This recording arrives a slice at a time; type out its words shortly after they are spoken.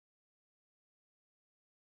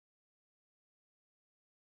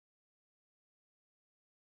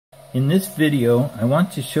In this video, I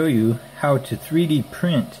want to show you how to 3D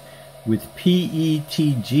print with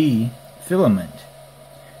PETG filament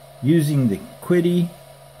using the Qidi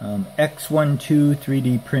X12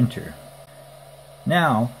 3D printer.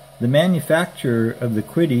 Now, the manufacturer of the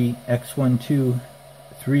Qidi X12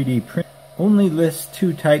 3D printer only lists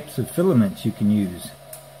two types of filaments you can use.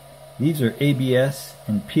 These are ABS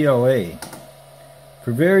and PLA.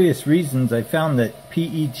 For various reasons, I found that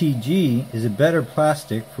PETG is a better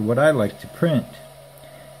plastic for what I like to print.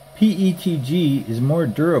 PETG is more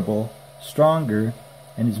durable, stronger,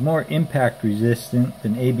 and is more impact resistant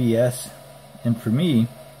than ABS, and for me,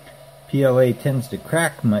 PLA tends to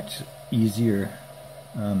crack much easier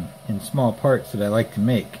in small parts that I like to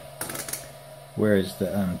make, whereas the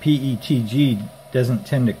PETG doesn't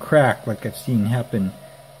tend to crack like I've seen happen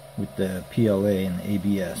with the PLA and the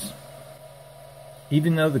ABS.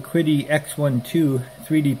 Even though the Qidi X12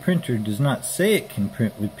 3D printer does not say it can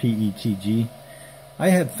print with PETG, I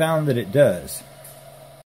have found that it does.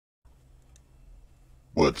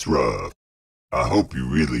 What's rough? I hope you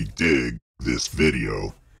really dig this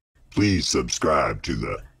video. Please subscribe to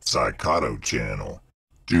the Psychoto channel.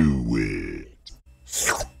 Do it.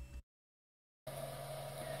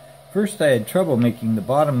 First, I had trouble making the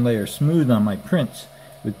bottom layer smooth on my prints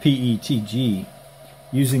with PETG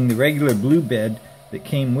using the regular blue bed that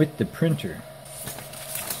came with the printer.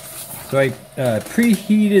 So I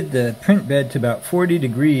preheated the print bed to about 40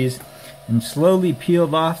 degrees and slowly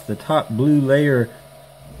peeled off the top blue layer.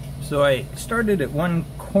 So I started at one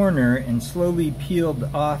corner and slowly peeled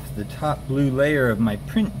off the top blue layer of my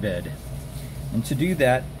print bed. And to do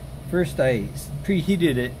that, first I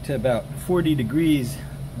preheated it to about 40 degrees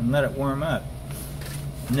and let it warm up.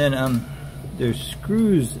 And then there's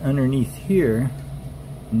screws underneath here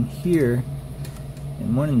and here,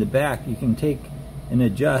 and one in the back you can take and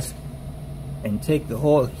adjust and take the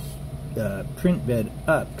whole print bed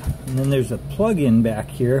up. And then there's a plug-in back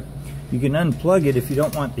here. You can unplug it if you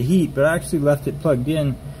don't want the heat, but I actually left it plugged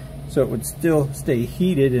in so it would still stay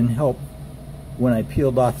heated and help when I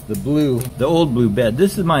peeled off the old blue bed.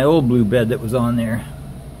 This is my old blue bed that was on there.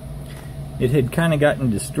 It had kind of gotten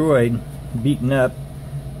destroyed, beaten up,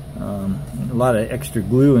 a lot of extra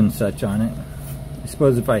glue and such on it. I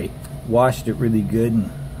suppose if I washed it really good and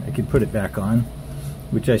I could put it back on,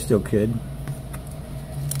 which I still could.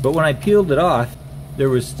 But when I peeled it off, there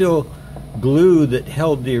was still glue that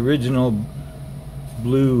held the original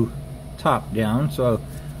blue top down, so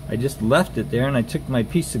I just left it there and I took my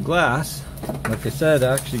piece of glass. Like I said,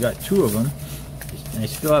 I actually got two of them. And I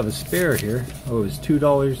still have a spare here. Oh, it was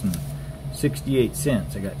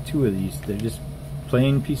 $2.68. I got two of these. They're just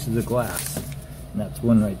plain pieces of glass. And that's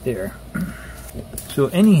one right there. So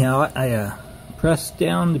anyhow, I pressed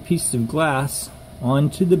down the piece of glass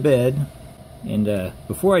onto the bed. And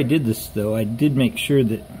before I did this though, I did make sure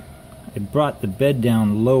that I brought the bed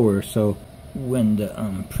down lower so when the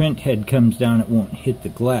print head comes down it won't hit the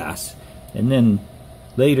glass. And then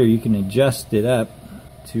later you can adjust it up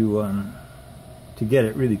to get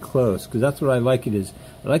it really close, because that's what I like it is.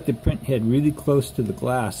 I like the print head really close to the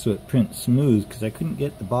glass so it prints smooth, because I couldn't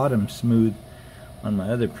get the bottom smooth on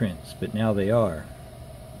my other prints, but now they are.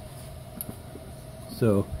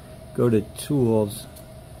 So go to Tools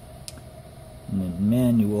and then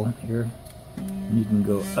Manual here, and you can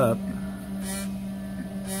go up.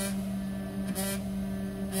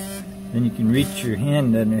 Then you can reach your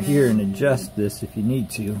hand under here and adjust this if you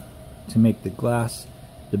need to make the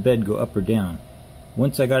bed go up or down.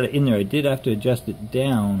 Once I got it in there, I did have to adjust it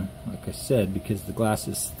down, like I said, because the glass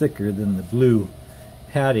is thicker than the blue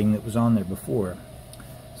padding that was on there before.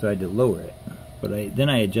 So I had to lower it. But then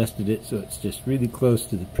I adjusted it so it's just really close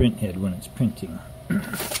to the print head when it's printing.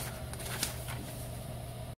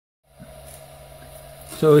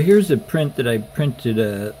 So here's a print that I printed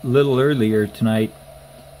a little earlier tonight.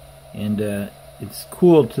 And it's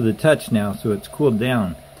cooled to the touch now, so it's cooled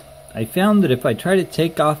down. I found that if I try to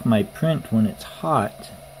take off my print when it's hot,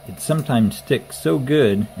 it sometimes sticks so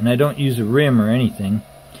good, and I don't use a rim or anything,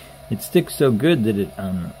 it sticks so good that it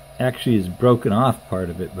actually has broken off part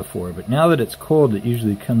of it before. But now that it's cold, it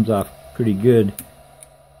usually comes off pretty good.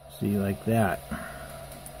 See, like that.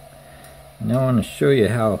 Now I want to show you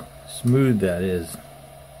how smooth that is. It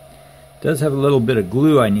does have a little bit of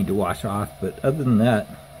glue I need to wash off, but other than that,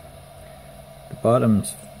 the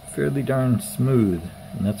bottom's fairly darn smooth,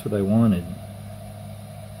 and that's what I wanted.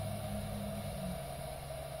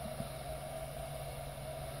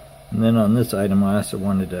 And then on this item I also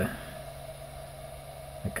wanted a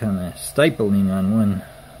kind of stippling on one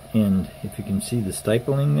end. If you can see the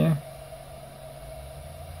stippling there,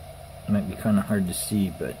 it might be kind of hard to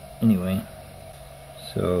see, but anyway.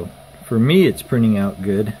 So For me, it's printing out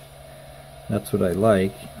good. That's what I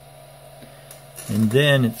like. And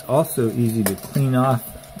then it's also easy to clean off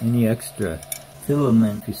any extra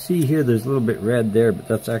filament. You see here, there's a little bit red there, but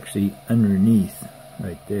that's actually underneath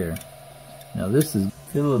right there. Now this is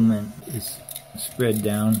filament is spread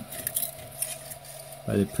down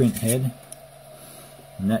by the print head,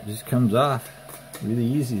 and that just comes off really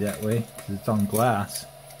easy that way because it's on glass.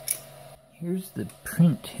 Here's the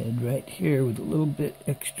print head right here with a little bit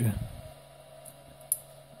extra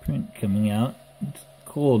print coming out. It's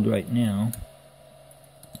cold right now.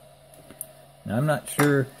 Now I'm not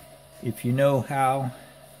sure if you know how,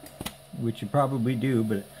 which you probably do,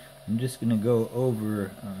 but I'm just going to go over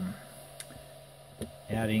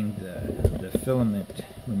adding the filament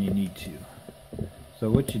when you need to. So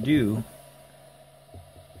what you do,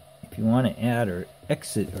 if you want to add or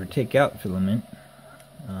exit or take out filament,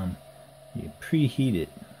 you preheat it.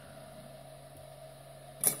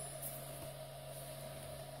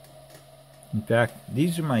 In fact,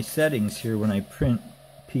 these are my settings here when I print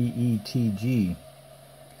PETG.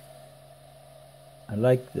 I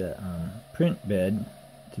like the print bed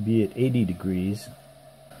to be at 80 degrees.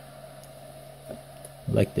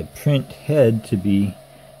 I like the print head to be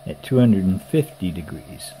at 250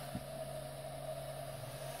 degrees.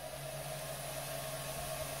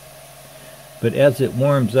 But as it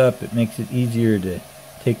warms up, it makes it easier to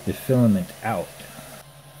take the filament out.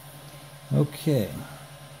 Okay.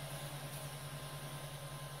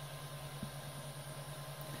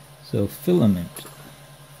 So filament.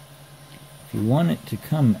 If you want it to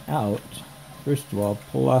come out, first of all,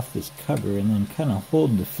 pull off this cover and then kind of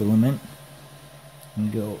hold the filament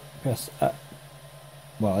and go press up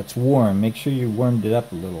while it's warm. Make sure you warmed it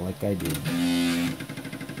up a little like I did.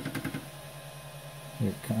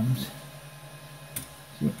 Here it comes.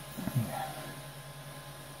 See? Here.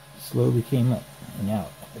 Slowly came up and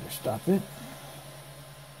out. I better stop it.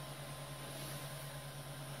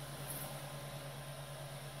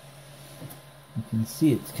 You can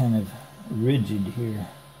see it's kind of rigid here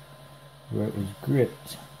where it was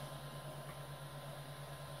gripped.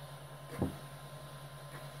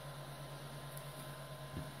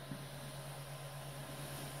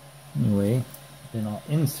 Anyway, then I'll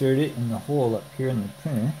insert it in the hole up here in the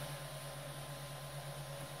printer.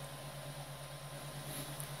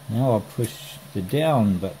 Now I'll push the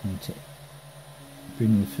down button to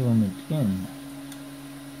bring the filament in.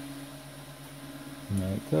 And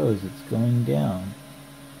there it goes, it's going down.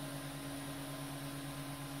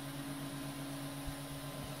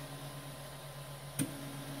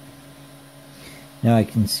 Now I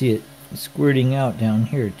can see it squirting out down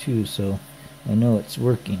here too, so I know it's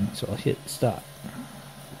working, so I'll hit stop.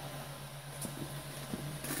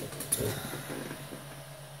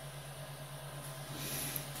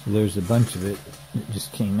 So there's a bunch of it that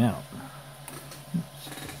just came out. Oops.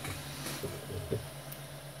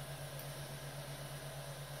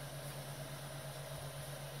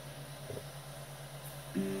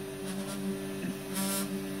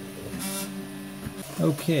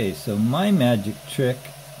 Okay, so my magic trick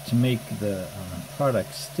to make the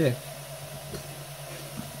product stick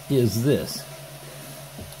is this.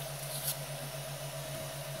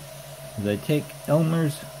 I take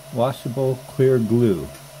Elmer's washable clear glue.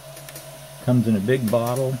 Comes in a big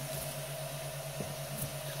bottle.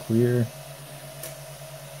 It's clear.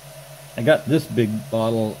 I got this big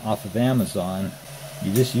bottle off of Amazon.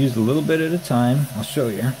 You just use a little bit at a time. I'll show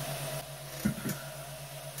you.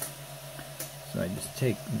 So I just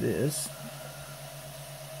take this.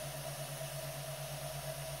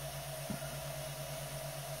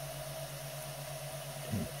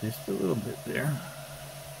 Take just a little bit there.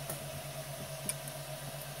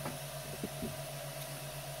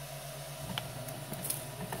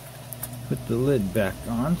 Put the lid back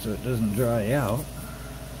on so it doesn't dry out.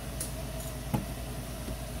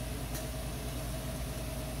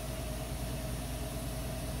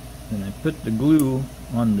 Then I put the glue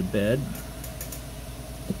on the bed.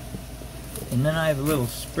 And then I have a little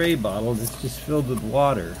spray bottle that's just filled with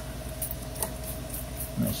water.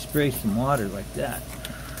 And I spray some water like that.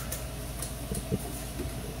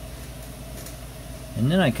 And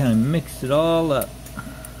then I kind of mix it all up.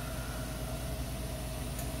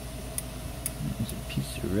 There's a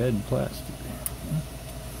piece of red plastic there.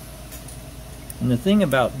 And the thing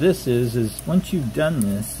about this is once you've done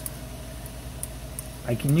this,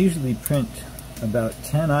 I can usually print about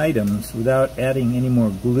 10 items without adding any more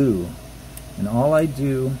glue. And all I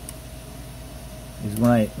do is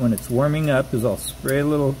when it's warming up is I'll spray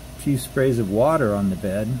a few sprays of water on the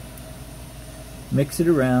bed, mix it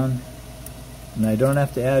around, and I don't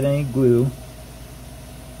have to add any glue,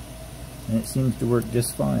 and it seems to work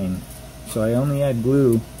just fine. So I only add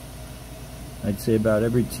glue, I'd say about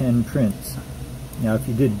every 10 prints. Now if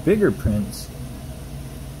you did bigger prints,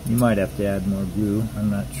 you might have to add more glue. I'm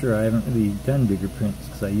not sure. I haven't really done bigger prints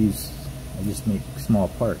because I just make small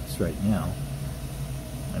parts right now.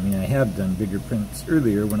 I mean, I have done bigger prints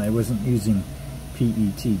earlier when I wasn't using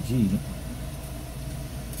PETG.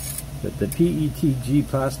 But the PETG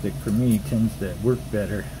plastic for me tends to work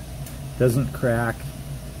better. Doesn't crack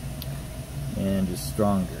and is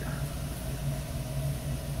stronger.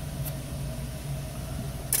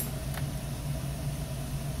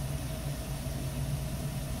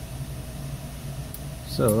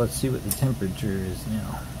 So let's see what the temperature is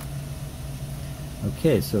now.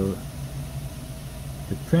 Okay, so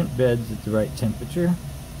the print bed's at the right temperature,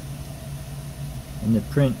 and the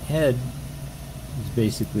print head is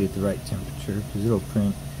basically at the right temperature because it'll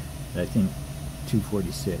print at, I think,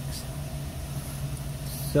 246.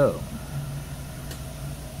 So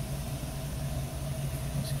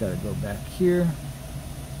just gotta go back here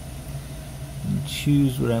and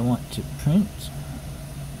choose what I want to print.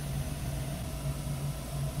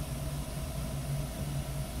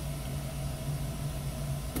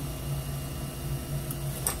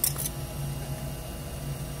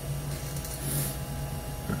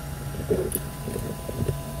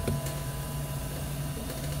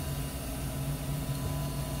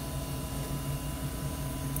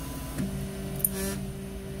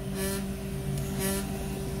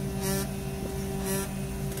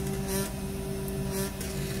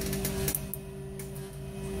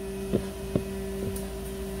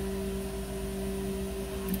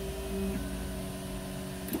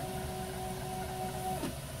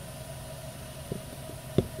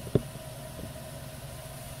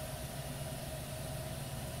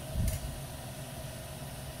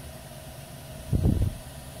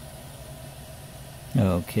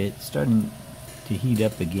 Okay, it's starting to heat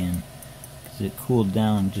up again because it cooled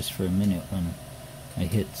down just for a minute when I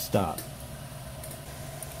hit stop.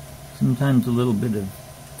 Sometimes a little bit of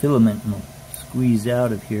filament will squeeze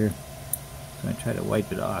out of here, so I try to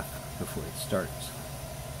wipe it off before it starts.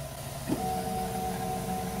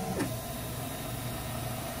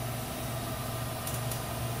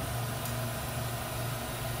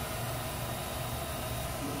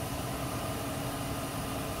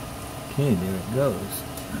 Okay, there it goes.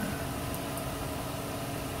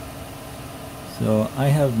 So I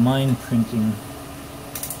have mine printing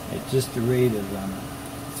at just a rate of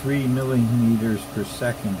 3 millimeters per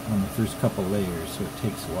second on the first couple layers, so it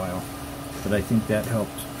takes a while. But I think that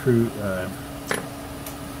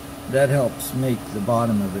helps make the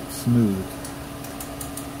bottom of it smooth.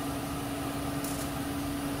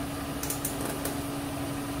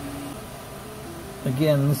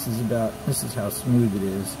 Again, this is how smooth it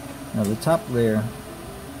is. Now the top layer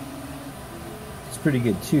is pretty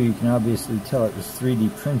good too. You can obviously tell it was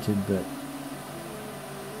 3D printed, but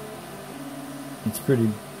it's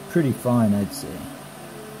pretty fine, I'd say.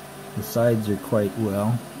 The sides are quite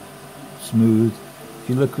well smooth. If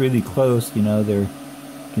you look really close, you know, you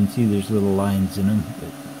can see there's little lines in them,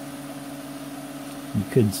 but you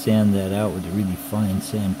could sand that out with a really fine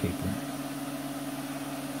sandpaper.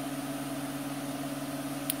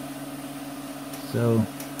 So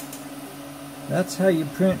that's how you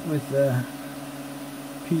print with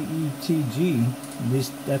PETG. At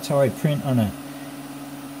least that's how I print on a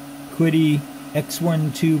Qidi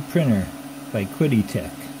X12 printer by Qidi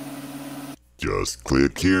Tech. Just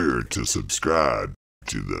click here to subscribe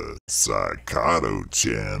to the Psychoto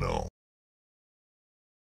channel.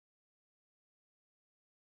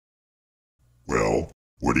 Well,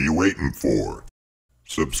 what are you waiting for?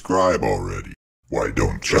 Subscribe already. Why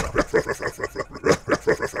don't you?